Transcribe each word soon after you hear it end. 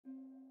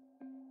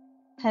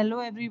Hello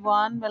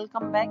everyone,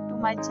 welcome back to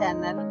my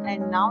channel,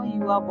 and now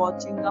you are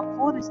watching a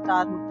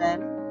 4-star hotel.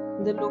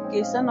 The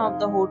location of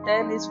the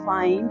hotel is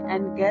fine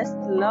and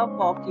guests love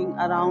walking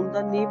around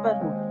the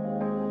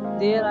neighborhood.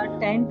 There are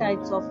 10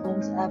 types of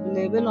rooms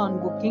available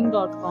on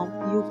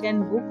booking.com. You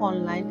can book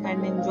online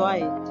and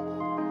enjoy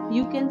it.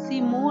 You can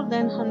see more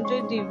than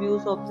 100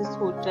 reviews of this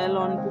hotel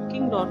on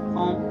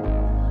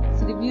booking.com.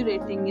 Its review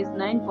rating is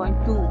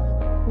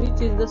 9.2, which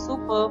is the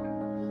superb.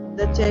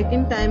 The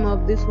check-in time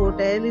of this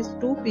hotel is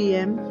 2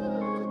 p.m.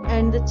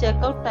 and the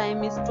check-out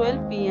time is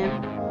 12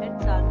 p.m.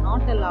 Pets are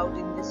not allowed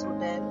in this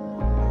hotel.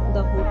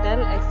 The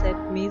hotel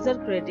accepts major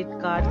credit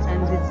cards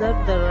and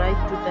reserves the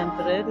right to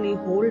temporarily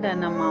hold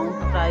an amount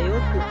prior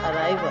to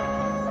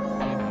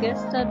arrival.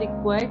 Guests are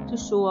required to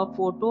show a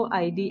photo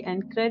ID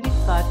and credit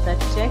cards at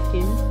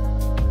check-in.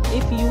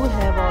 If you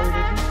have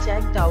already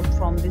checked out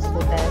from this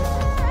hotel,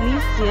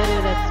 please share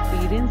your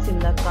experience in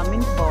the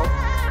comment box.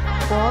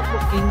 For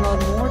booking or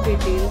more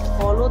details,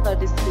 follow the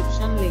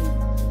description link.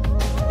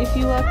 If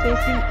you are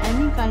facing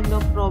any kind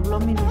of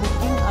problem in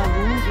booking a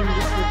room in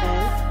this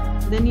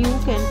hotel, then you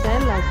can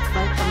tell us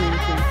by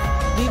commenting.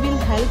 We will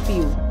help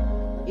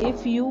you.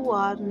 If you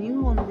are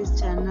new on this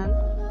channel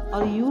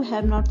or you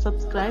have not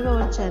subscribed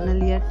our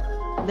channel yet,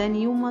 then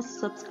you must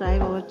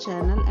subscribe our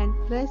channel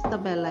and press the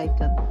bell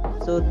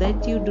icon so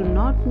that you do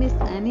not miss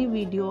any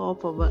video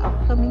of our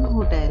upcoming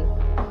hotel.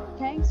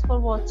 Thanks for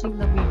watching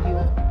the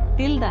video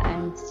till the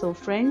end. So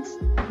friends,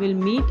 we'll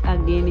meet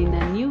again in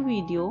a new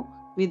video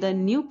with a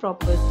new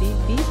property.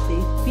 Be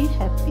safe, be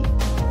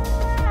happy.